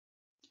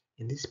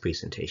In this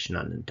presentation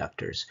on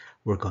inductors,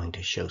 we're going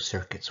to show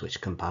circuits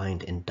which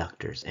combined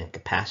inductors and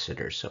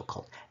capacitors,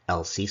 so-called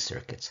LC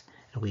circuits,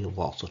 and we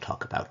will also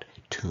talk about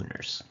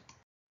tuners.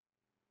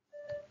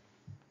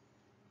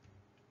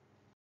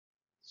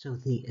 So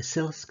the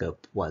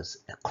oscilloscope was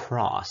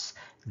across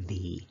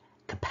the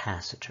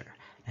capacitor,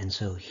 and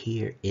so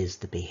here is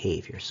the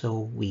behavior. So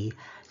we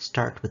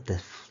start with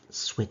the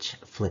switch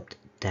flipped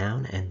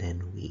down, and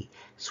then we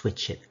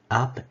switch it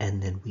up,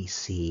 and then we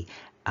see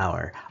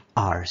our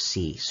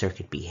RC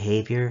circuit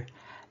behavior,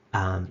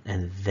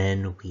 and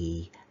then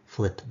we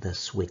flip the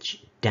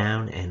switch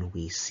down and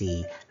we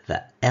see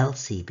the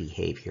LC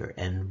behavior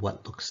and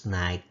what looks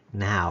like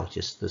now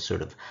just the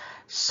sort of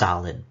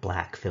solid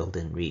black filled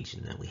in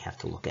region that we have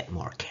to look at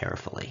more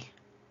carefully.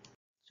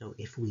 So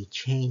if we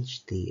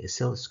change the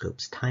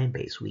oscilloscope's time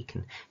base, we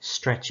can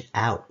stretch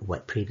out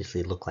what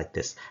previously looked like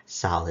this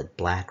solid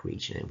black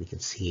region, and we can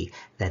see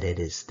that it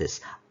is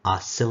this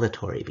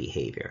oscillatory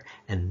behavior,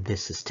 and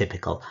this is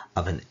typical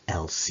of an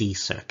LC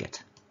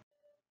circuit.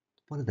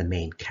 One of the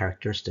main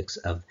characteristics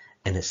of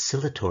an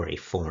oscillatory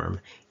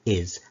form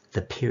is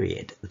the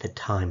period, the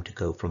time to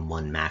go from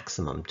one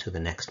maximum to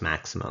the next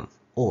maximum,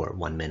 or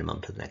one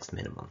minimum to the next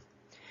minimum.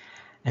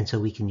 And so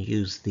we can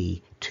use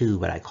the two,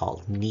 what I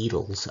call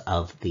needles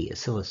of the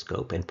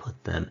oscilloscope, and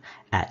put them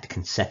at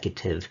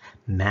consecutive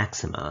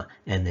maxima,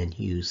 and then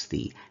use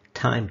the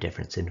time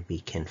difference, and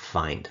we can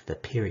find the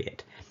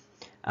period.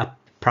 A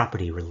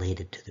property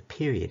related to the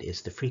period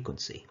is the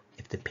frequency.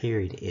 If the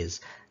period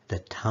is the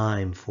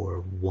time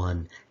for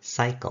one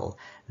cycle,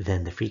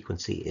 then the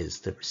frequency is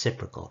the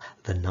reciprocal,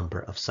 the number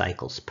of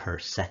cycles per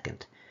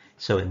second.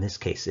 So in this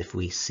case, if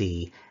we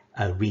see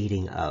a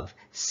reading of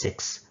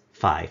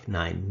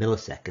 659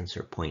 milliseconds,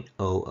 or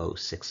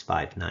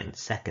 0.00659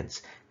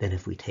 seconds, then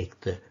if we take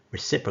the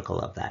reciprocal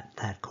of that,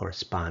 that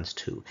corresponds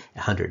to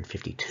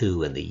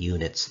 152, and the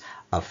units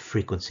of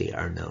frequency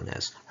are known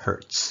as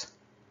Hertz.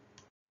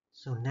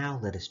 So now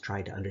let us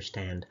try to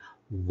understand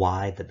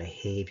why the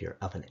behavior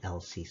of an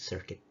LC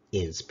circuit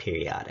is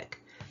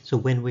periodic. So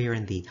when we are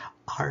in the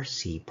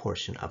RC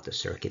portion of the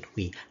circuit,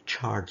 we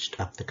charged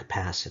up the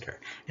capacitor,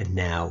 and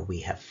now we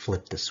have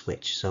flipped the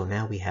switch. So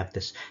now we have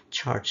this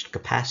charged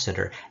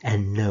capacitor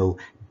and no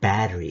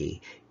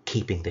battery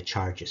keeping the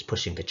charges,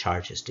 pushing the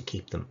charges to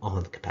keep them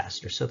on the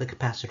capacitor. So the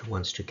capacitor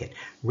wants to get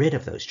rid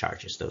of those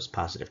charges. Those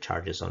positive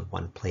charges on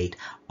one plate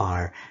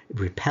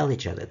repel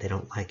each other. They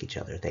don't like each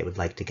other. They would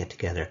like to get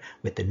together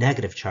with the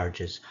negative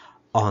charges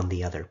on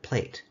the other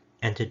plate.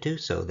 And to do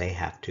so, they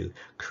have to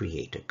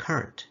create a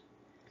current.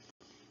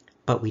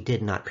 But we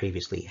did not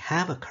previously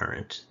have a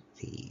current.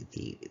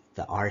 The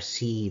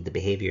RC, the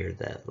behavior,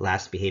 the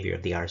last behavior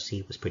of the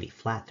RC was pretty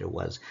flat. There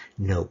was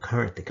no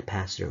current. The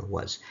capacitor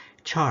was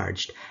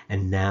charged.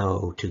 And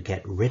now to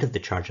get rid of the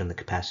charge on the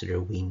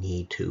capacitor, we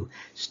need to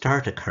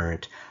start a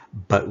current.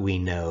 But we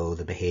know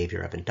the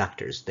behavior of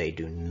inductors. They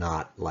do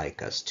not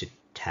like us to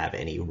have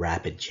any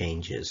rapid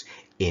changes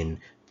in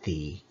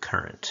the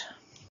current.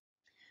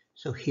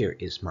 So here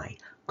is my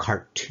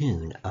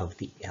cartoon of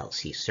the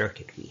LC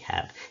circuit. We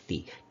have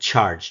the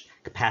charged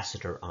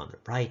capacitor on the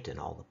right, and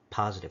all the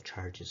positive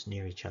charges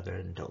near each other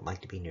and don't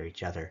like to be near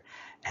each other,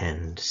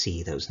 and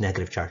see those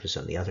negative charges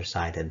on the other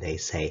side, and they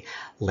say,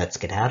 let's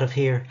get out of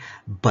here.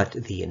 But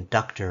the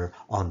inductor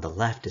on the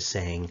left is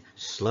saying,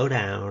 slow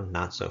down,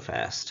 not so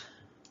fast.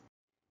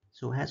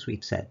 So as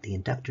we've said, the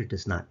inductor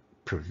does not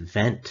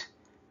prevent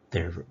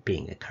there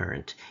being a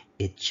current.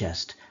 It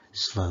just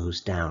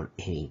slows down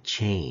any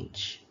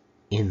change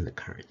in the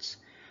currents.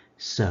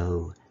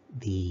 So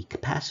the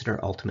capacitor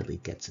ultimately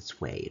gets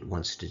its way. It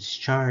wants to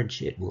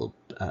discharge. It will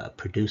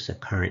produce a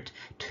current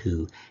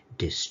to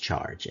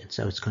discharge. And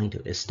so it's going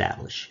to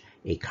establish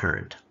a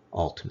current,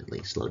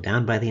 ultimately slowed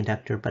down by the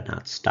inductor, but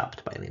not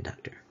stopped by the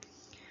inductor.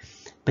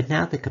 But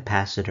now the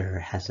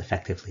capacitor has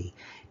effectively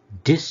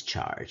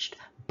discharged,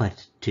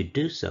 but to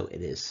do so,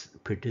 it has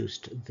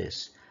produced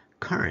this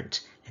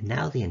current. And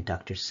now the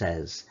inductor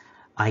says,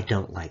 I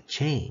don't like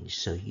change,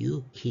 so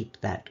you keep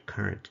that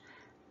current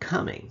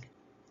coming.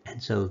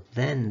 And so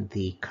then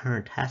the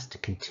current has to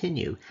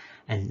continue,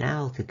 and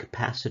now the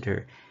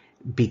capacitor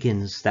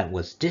that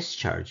was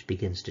discharged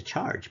begins to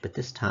charge, but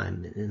this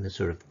time in the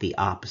sort of the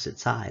opposite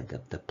side.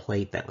 The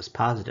plate that was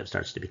positive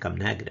starts to become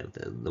negative.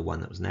 The one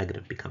that was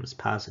negative becomes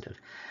positive.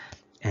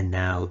 And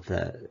now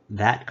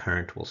that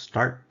current will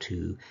start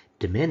to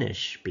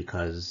diminish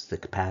because the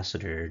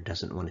capacitor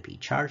doesn't want to be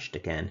charged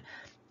again,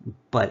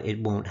 but it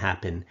won't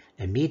happen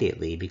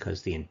immediately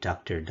because the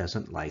inductor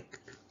doesn't like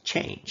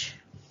change.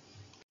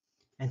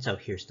 And so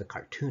here's the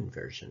cartoon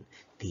version.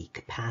 The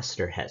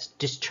capacitor has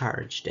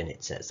discharged and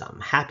it says, I'm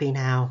happy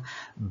now,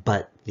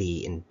 but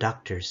the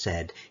inductor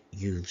said,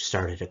 you've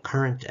started a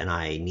current and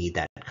I need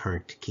that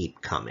current to keep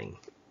coming.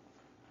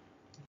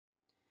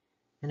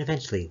 And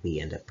eventually we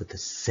end up with the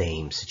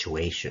same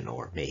situation,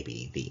 or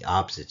maybe the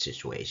opposite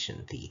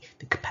situation. The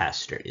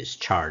capacitor is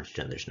charged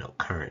and there's no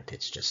current.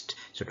 It's just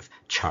sort of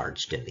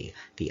charged in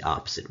the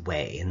opposite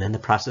way. And then the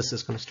process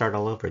is going to start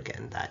all over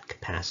again. That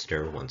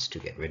capacitor wants to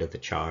get rid of the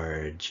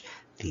charge.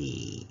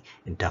 the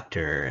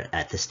inductor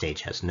at this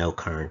stage has no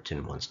current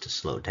and wants to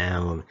slow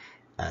down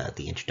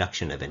the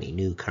introduction of any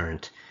new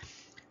current.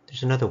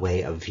 There's another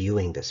way of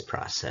viewing this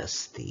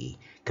process. The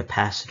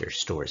capacitor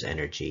stores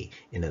energy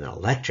in an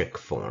electric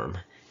form,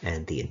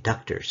 and the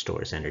inductor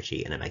stores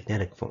energy in a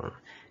magnetic form.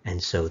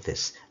 And so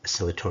this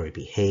oscillatory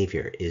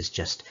behavior is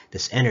just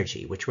this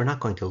energy, which we're not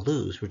going to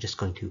lose. We're just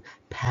going to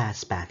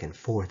pass back and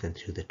forth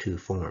into the two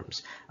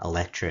forms,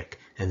 electric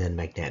and then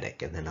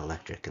magnetic, and then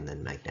electric and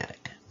then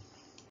magnetic.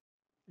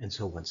 And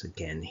so once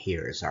again,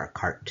 here is our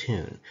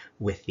cartoon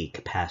with the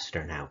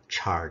capacitor now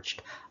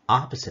charged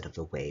opposite of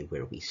the way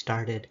where we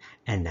started,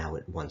 and now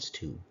it wants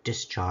to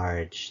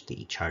discharge.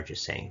 The charge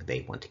is saying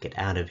they want to get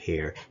out of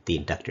here, the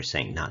inductor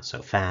saying not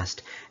so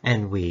fast,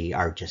 and we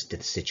are just in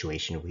the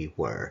situation we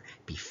were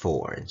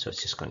before, and so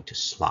it's just going to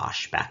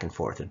slosh back and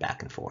forth and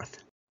back and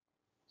forth.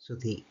 So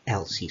the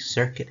LC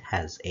circuit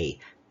has a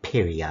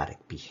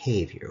periodic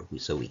behavior,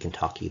 so we can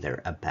talk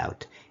either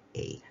about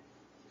a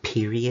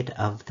period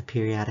of the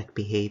periodic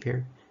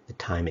behavior, the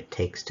time it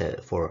takes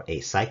for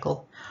a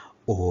cycle,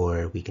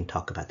 or we can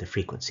talk about the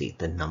frequency,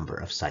 the number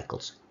of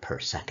cycles per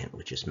second,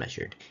 which is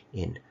measured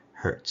in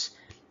Hertz.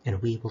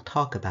 And we will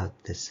talk about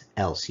this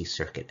LC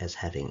circuit as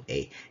having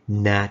a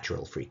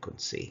natural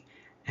frequency,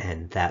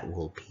 and that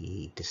will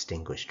be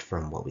distinguished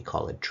from what we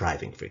call a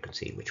driving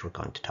frequency, which we're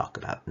going to talk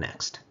about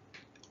next.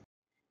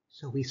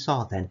 So we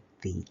saw that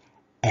the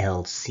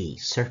LC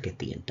circuit,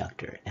 the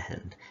inductor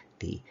and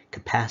the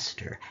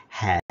capacitor,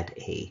 had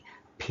a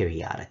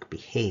periodic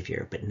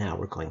behavior, but now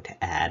we're going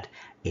to add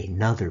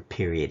another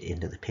period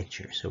into the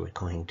picture. So we're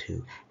going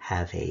to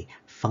have a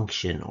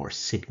function or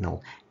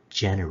signal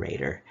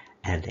generator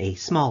and a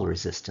small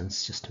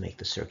resistance just to make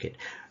the circuit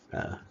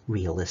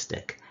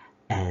realistic,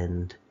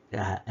 and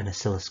an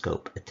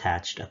oscilloscope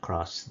attached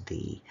across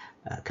the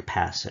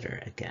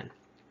capacitor again.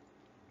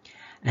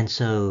 And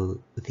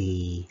so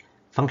the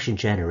function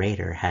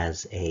generator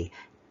has a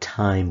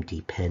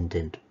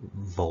time-dependent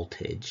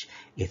voltage.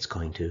 It's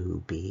going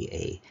to be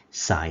a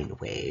sine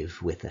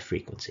wave with a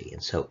frequency.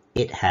 And so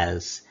it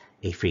has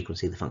a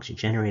frequency, the function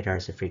generator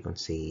has a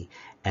frequency,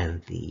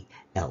 and the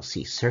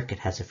LC circuit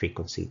has a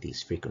frequency.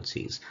 These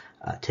frequencies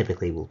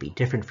typically will be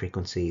different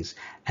frequencies,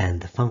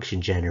 and the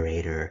function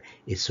generator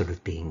is sort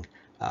of being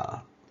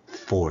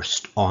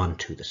forced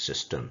onto the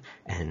system,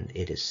 and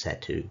it is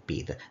said to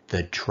be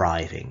the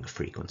driving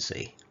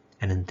frequency.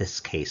 And in this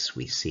case,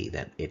 we see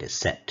that it is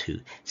set to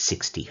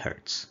 60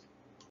 Hertz.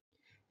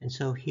 And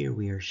so here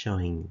we are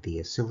showing the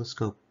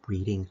oscilloscope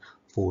reading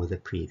for the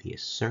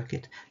previous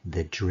circuit,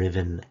 the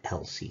driven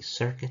LC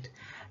circuit,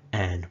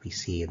 and we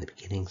see in the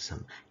beginning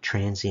some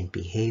transient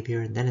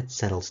behavior, and then it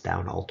settles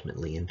down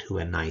ultimately into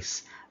a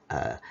nice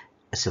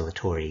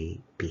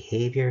oscillatory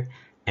behavior.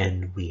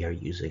 And we are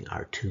using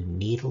our two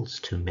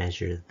needles to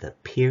measure the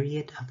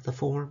period of the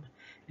form,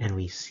 and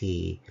we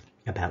see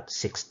about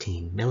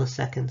 16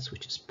 milliseconds,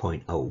 which is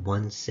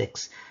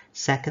 0.016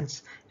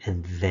 seconds,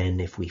 and then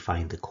if we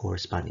find the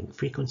corresponding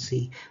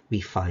frequency, we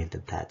find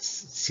that that's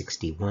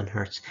 61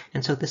 Hertz,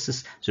 and so this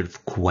is sort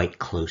of quite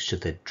close to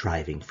the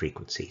driving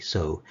frequency.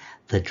 So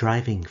the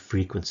driving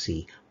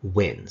frequency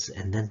wins.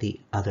 And then the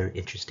other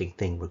interesting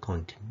thing we're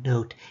going to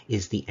note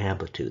is the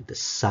amplitude, the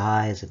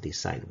size of these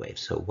sine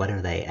waves. So what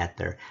are they at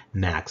their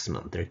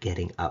maximum? They're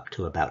getting up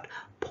to about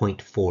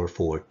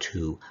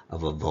 0.442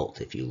 of a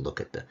volt. If you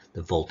look at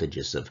the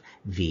voltages of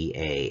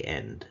VA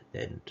and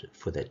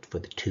for the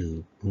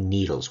two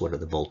needles, what are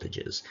the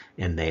voltages?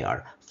 And they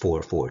are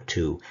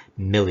 442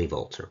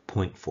 millivolts, or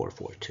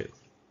 0.442.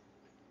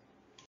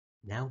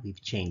 Now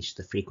we've changed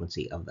the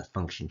frequency of the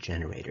function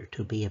generator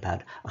to be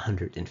about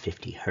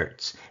 150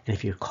 Hertz. And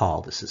if you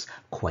recall, this is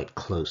quite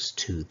close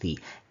to the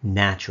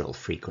natural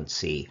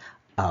frequency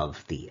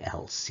of the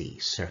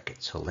LC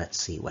circuit. So let's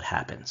see what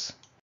happens.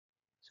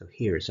 So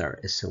here's our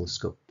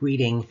oscilloscope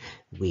reading.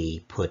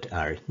 We put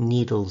our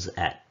needles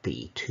at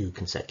the two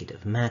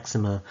consecutive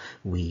maxima.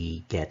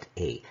 We get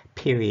a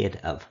period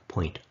of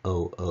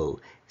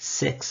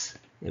 0.006.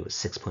 It was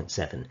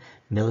 6.7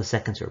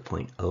 milliseconds, or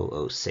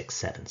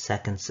 0.0067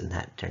 seconds, and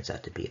that turns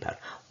out to be about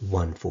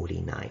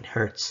 149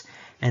 Hertz.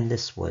 And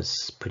this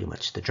was pretty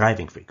much the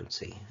driving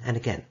frequency. And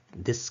again,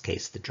 in this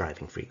case, the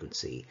driving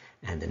frequency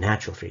and the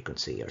natural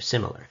frequency are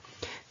similar.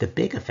 The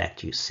big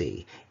effect you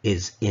see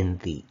is in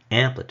the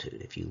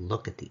amplitude. If you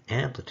look at the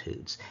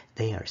amplitudes,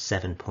 they are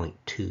 7.23,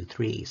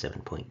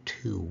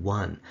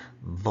 7.21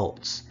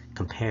 volts.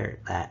 Compare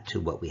that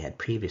to what we had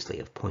previously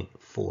of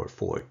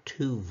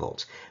 0.442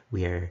 volts.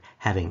 We are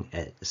having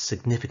a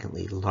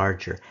significantly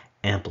larger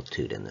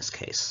amplitude in this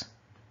case.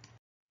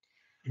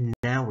 And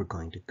now we're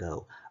going to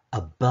go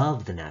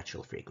above the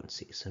natural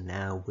frequency. So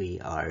now we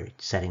are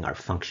setting our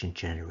function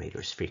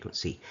generator's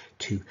frequency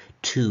to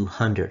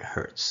 200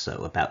 Hertz,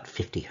 so about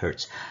 50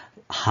 Hertz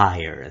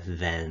higher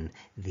than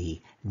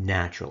the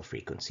natural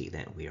frequency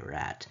that we were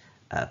at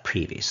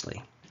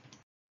previously.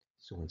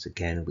 So once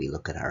again, we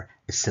look at our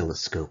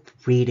oscilloscope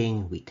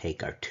reading. We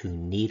take our two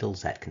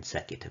needles at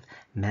consecutive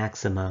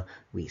maxima.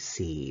 We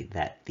see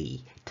that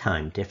the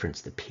time difference,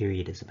 the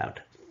period, is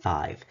about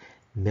 5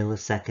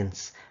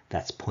 milliseconds,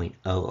 that's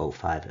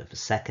 0.005 of a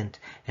second,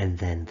 and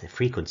then the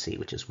frequency,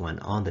 which is 1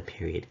 on the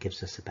period,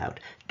 gives us about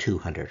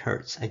 200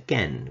 hertz.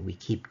 Again, we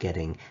keep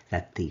getting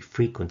that the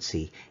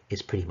frequency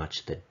is pretty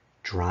much the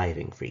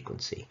driving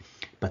frequency,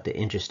 but the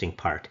interesting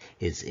part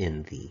is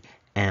in the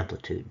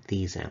amplitude.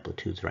 These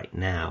amplitudes right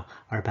now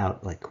are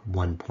about like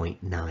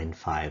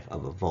 1.95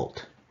 of a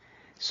volt.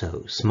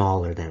 So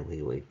smaller than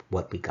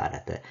what we got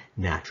at the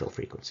natural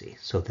frequency.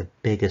 So the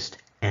biggest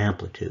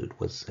amplitude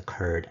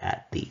occurred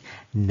at the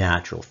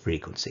natural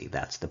frequency.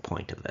 That's the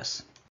point of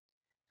this.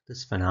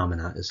 This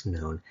phenomena is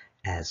known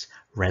as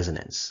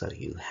resonance. So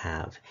you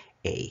have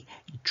a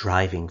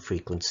driving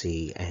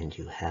frequency and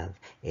you have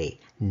a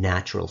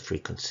natural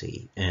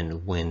frequency,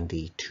 and when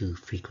the two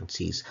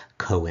frequencies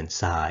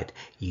coincide,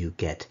 you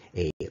get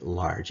a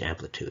large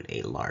amplitude,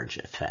 a large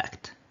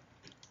effect.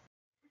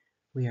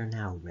 We are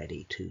now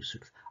ready to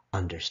sort of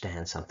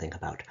understand something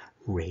about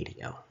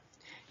radio.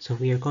 So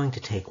we are going to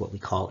take what we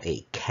call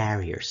a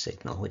carrier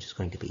signal, which is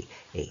going to be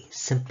a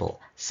simple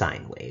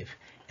sine wave,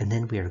 and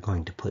then we are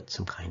going to put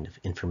some kind of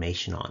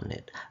information on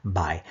it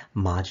by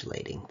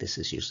modulating. This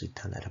is usually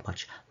done at a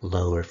much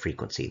lower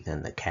frequency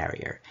than the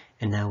carrier.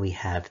 And now we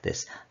have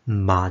this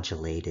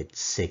modulated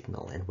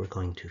signal, and we're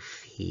going to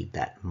feed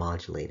that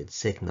modulated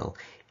signal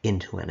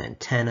into an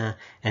antenna,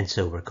 and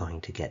so we're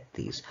going to get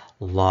these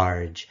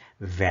large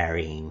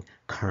varying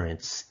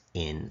currents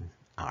in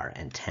our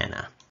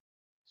antenna.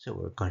 So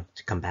we're going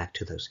to come back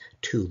to those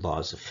two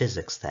laws of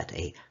physics, that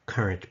a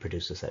current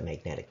produces a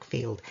magnetic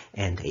field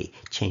and a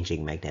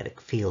changing magnetic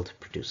field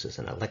produces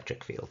an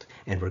electric field,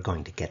 and we're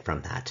going to get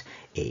from that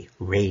a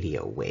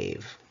radio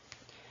wave.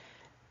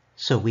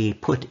 So we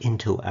put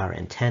into our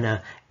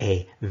antenna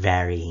a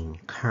varying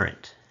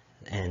current.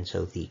 And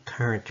so the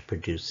current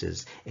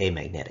produces a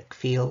magnetic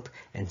field,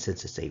 and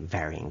since it's a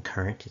varying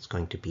current, it's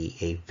going to be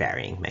a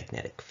varying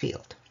magnetic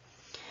field.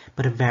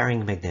 But a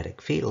varying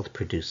magnetic field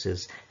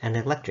produces an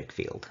electric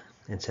field,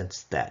 and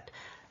since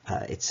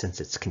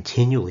it's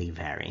continually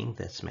varying,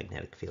 this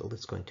magnetic field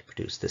is going to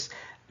produce this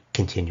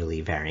continually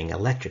varying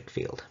electric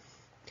field.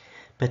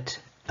 But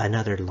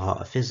another law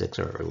of physics,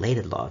 or a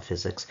related law of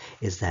physics,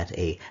 is that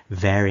a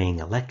varying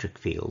electric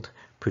field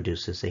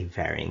produces a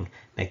varying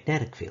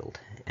magnetic field,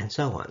 and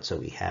so on. So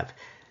we have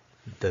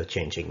the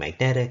changing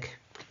magnetic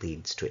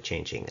leads to a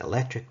changing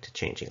electric,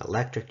 change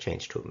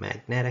to a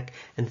magnetic,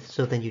 and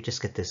so then you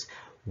just get this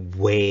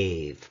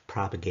wave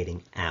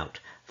propagating out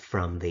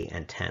from the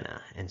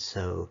antenna. And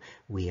so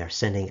we are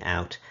sending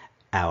out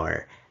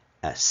our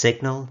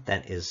signal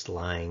that is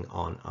lying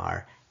on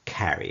our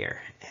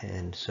carrier,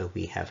 and so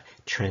we have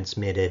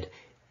transmitted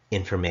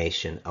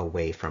information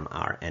away from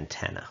our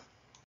antenna.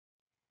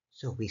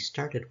 So we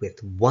started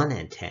with one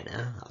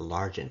antenna, a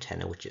large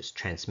antenna, which is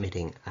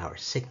transmitting our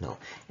signal,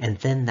 and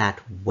then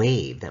that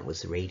wave that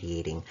was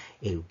radiating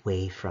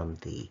away from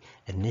the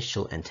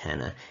initial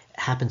antenna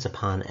happens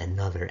upon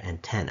another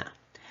antenna.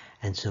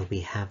 And so we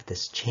have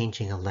this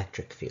changing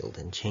electric field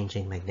and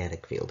changing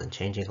magnetic field and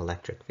changing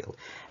electric field.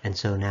 And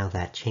so now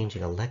that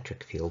changing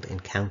electric field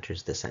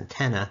encounters this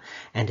antenna,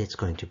 and it's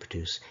going to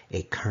produce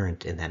a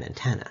current in that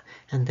antenna.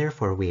 And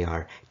therefore we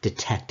are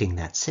detecting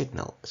that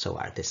signal. So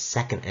this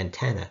second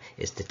antenna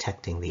is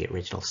detecting the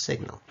original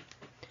signal.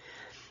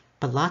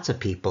 But lots of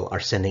people are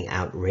sending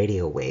out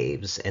radio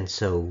waves, and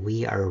so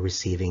we are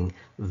receiving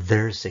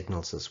their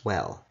signals as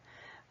well.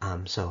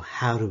 So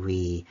how do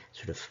we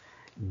sort of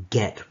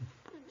get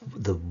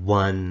the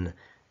one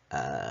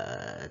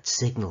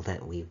signal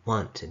that we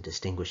want and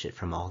distinguish it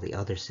from all the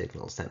other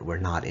signals that we're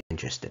not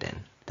interested in?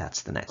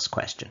 That's the next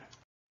question.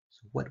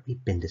 So what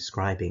we've been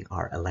describing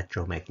are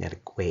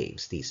electromagnetic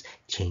waves, these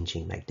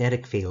changing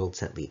magnetic fields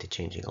that lead to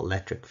changing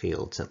electric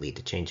fields that lead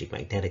to changing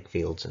magnetic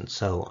fields, and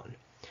so on.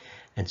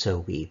 And so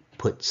we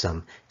put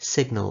some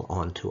signal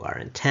onto our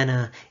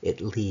antenna,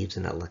 it leaves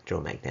an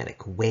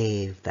electromagnetic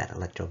wave. That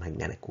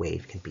electromagnetic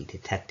wave can be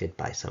detected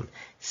by some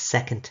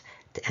second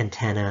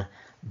antenna,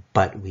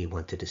 but we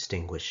want to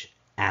distinguish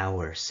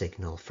our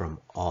signal from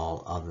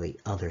all of the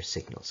other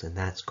signals, and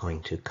that's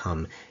going to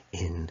come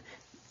in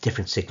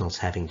different signals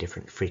having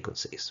different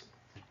frequencies.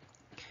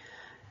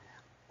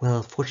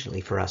 Well,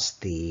 fortunately for us,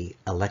 the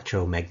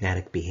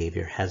electromagnetic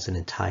behavior has an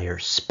entire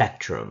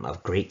spectrum, a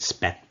great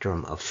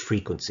spectrum of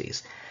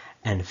frequencies.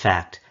 And in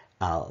fact,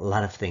 a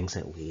lot of things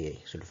that we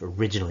sort of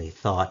originally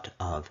thought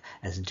of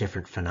as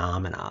different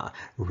phenomena,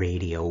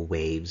 radio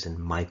waves and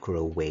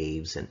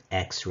microwaves and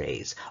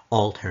X-rays,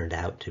 all turned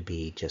out to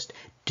be just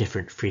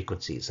different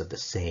frequencies of the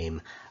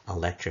same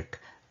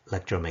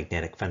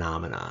electromagnetic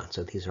phenomena.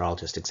 So these are all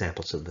just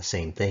examples of the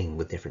same thing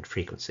with different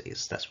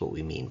frequencies. That's what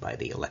we mean by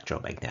the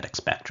electromagnetic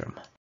spectrum.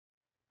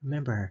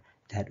 Remember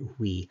that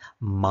we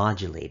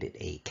modulated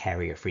a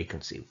carrier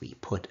frequency. We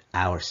put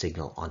our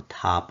signal on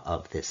top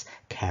of this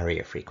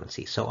carrier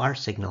frequency. So our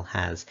signal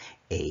has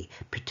a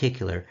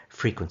particular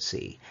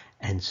frequency,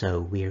 and so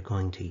we are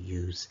going to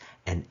use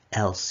an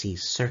LC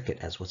circuit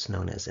as what's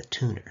known as a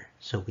tuner.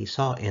 So we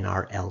saw in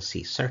our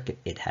LC circuit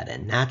it had a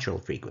natural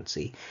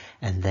frequency,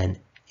 and then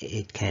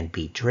it can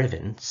be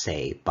driven,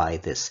 say, by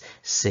this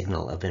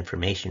signal of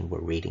information we're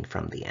reading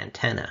from the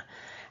antenna.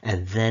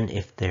 And then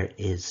if there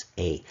is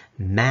a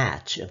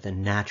match of the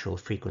natural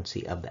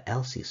frequency of the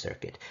LC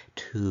circuit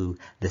to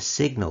the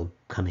signal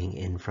coming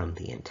in from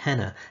the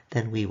antenna,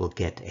 then we will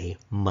get a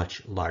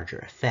much larger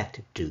effect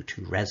due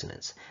to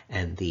resonance,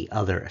 and the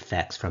other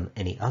effects from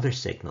any other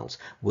signals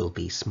will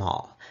be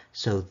small.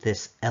 So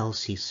this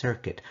LC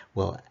circuit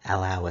will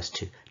allow us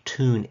to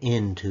tune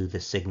into the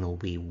signal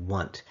we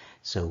want.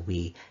 So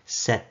we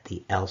set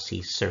the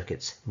LC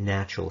circuit's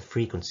natural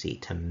frequency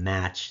to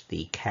match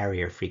the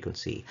carrier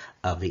frequency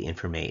of the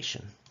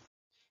information.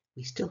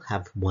 We still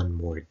have one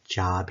more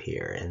job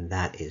here, and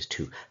that is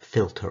to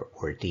filter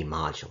or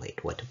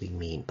demodulate. What do we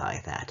mean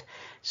by that?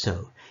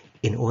 So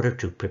in order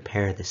to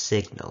prepare the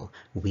signal,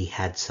 we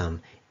had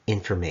some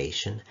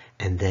information,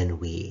 and then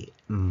we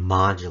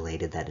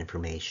modulated that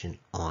information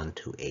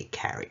onto a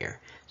carrier.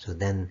 So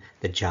then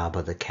the job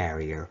of the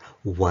carrier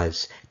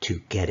was to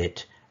get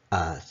it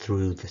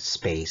through the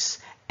space,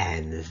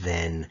 and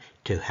then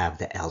to have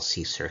the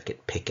LC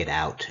circuit pick it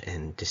out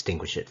and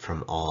distinguish it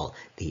from all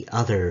the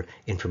other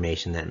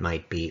information that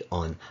might be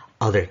on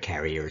other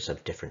carriers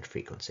of different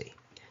frequency.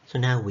 So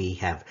now we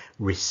have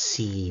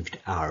received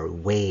our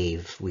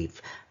wave,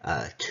 we've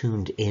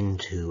tuned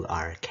into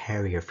our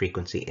carrier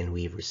frequency, and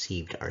we've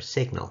received our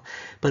signal,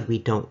 but we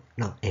don't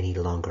any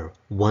longer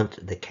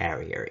want the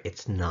carrier.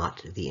 It's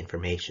not the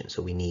information.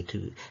 So we need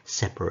to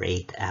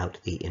separate out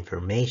the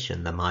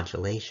information, the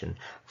modulation,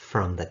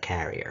 from the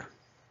carrier.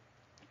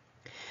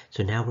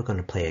 So now we're going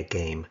to play a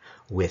game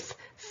with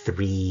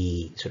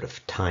three sort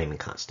of time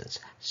constants.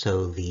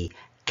 So the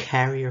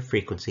carrier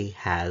frequency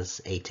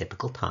has a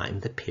typical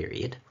time, the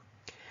period.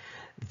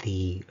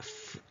 The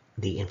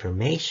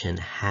information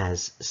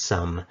has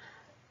some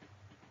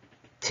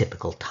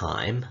typical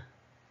time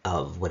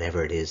of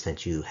whatever it is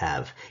that you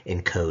have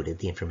encoded.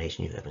 The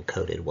information you have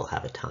encoded will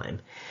have a time.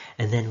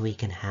 And then we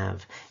can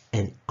have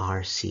an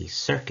RC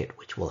circuit,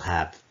 which will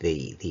have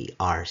the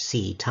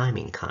RC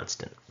timing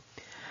constant.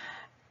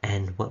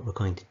 And what we're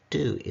going to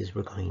do is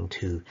we're going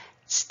to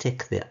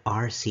stick the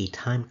RC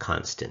time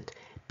constant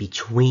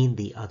between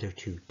the other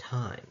two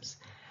times.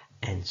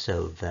 And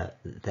so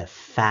the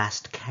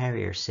fast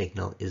carrier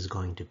signal is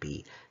going to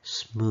be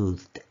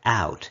smoothed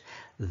out.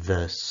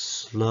 The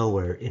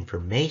slower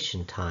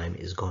information time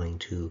is going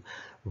to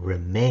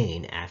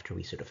remain after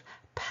we sort of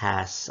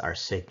pass our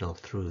signal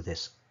through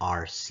this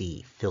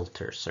RC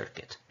filter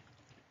circuit.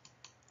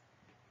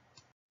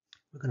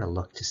 We're going to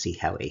look to see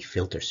how a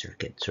filter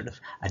circuit, sort of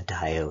a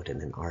diode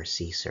and an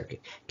RC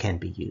circuit, can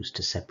be used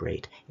to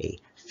separate a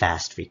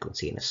fast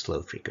frequency and a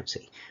slow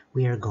frequency.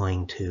 We are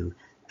going to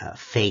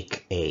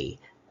fake a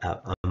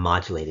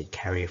modulated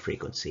carrier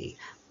frequency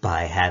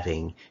by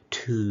having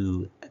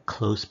two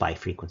close by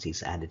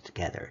frequencies added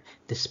together.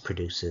 This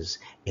produces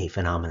a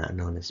phenomenon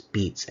known as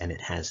beats, and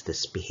it has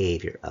this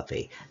behavior of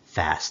a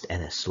fast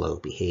and a slow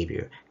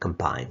behavior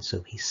combined.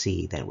 So we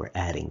see that we're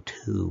adding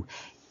two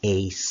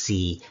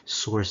AC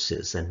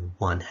sources, and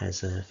one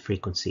has a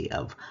frequency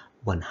of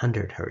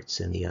 100 Hertz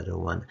and the other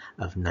one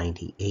of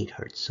 98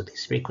 Hertz. So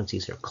these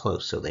frequencies are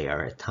close, so they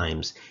are at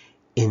times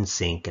in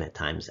sync and at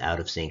times out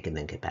of sync and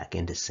then get back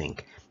into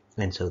sync.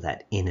 And so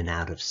that in and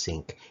out of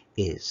sync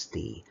is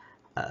the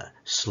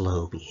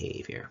slow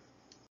behavior.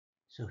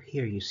 So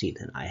here you see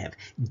that I have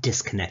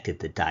disconnected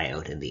the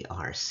diode and the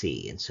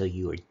RC, and so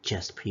you are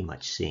just pretty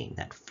much seeing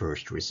that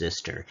first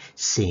resistor,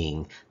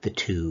 seeing the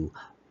two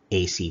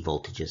AC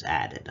voltages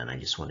added. And I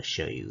just want to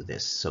show you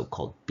this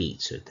so-called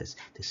beat. So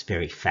this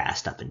very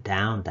fast up and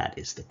down, that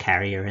is the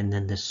carrier, and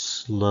then the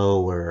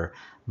slower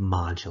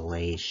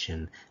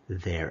modulation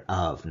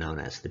thereof, known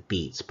as the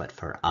beats, but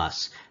for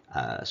us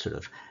sort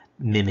of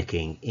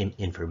mimicking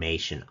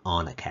information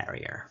on a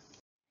carrier.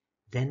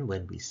 Then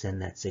when we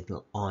send that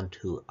signal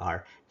onto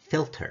our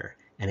filter,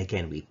 and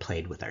again we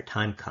played with our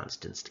time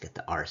constants to get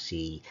the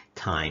RC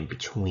time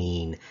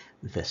between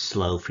the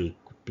slow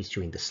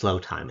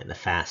time and the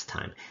fast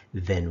time,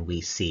 then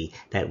we see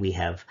that we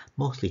have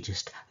mostly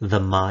just the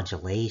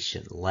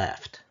modulation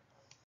left.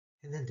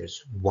 And then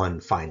there's one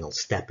final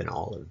step in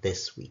all of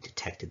this. We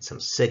detected some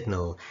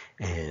signal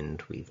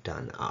and we've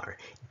done our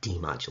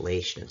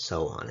demodulation and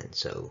so on. And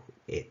so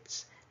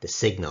it's the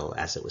signal,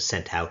 as it was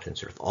sent out in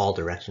sort of all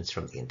directions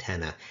from the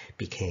antenna,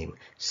 became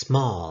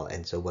small.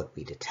 And so what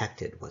we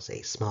detected was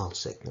a small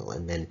signal.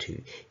 And then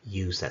to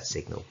use that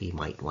signal, we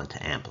might want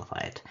to amplify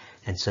it.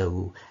 And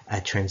so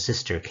a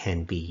transistor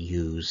can be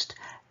used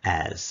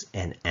as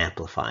an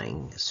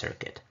amplifying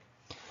circuit.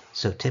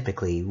 So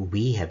typically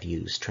we have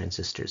used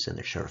transistors in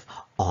their sort of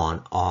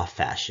on-off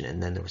fashion,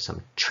 and then there was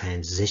some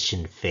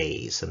transition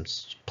phase, some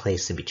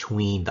place in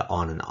between the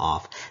on and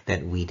off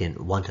that we didn't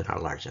want in our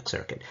logic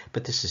circuit.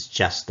 But this is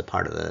just the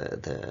part of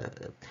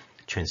the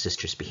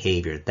transistor's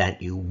behavior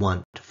that you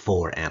want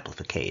for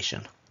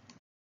amplification.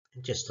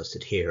 And just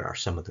listed here are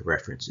some of the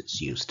references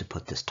used to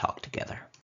put this talk together.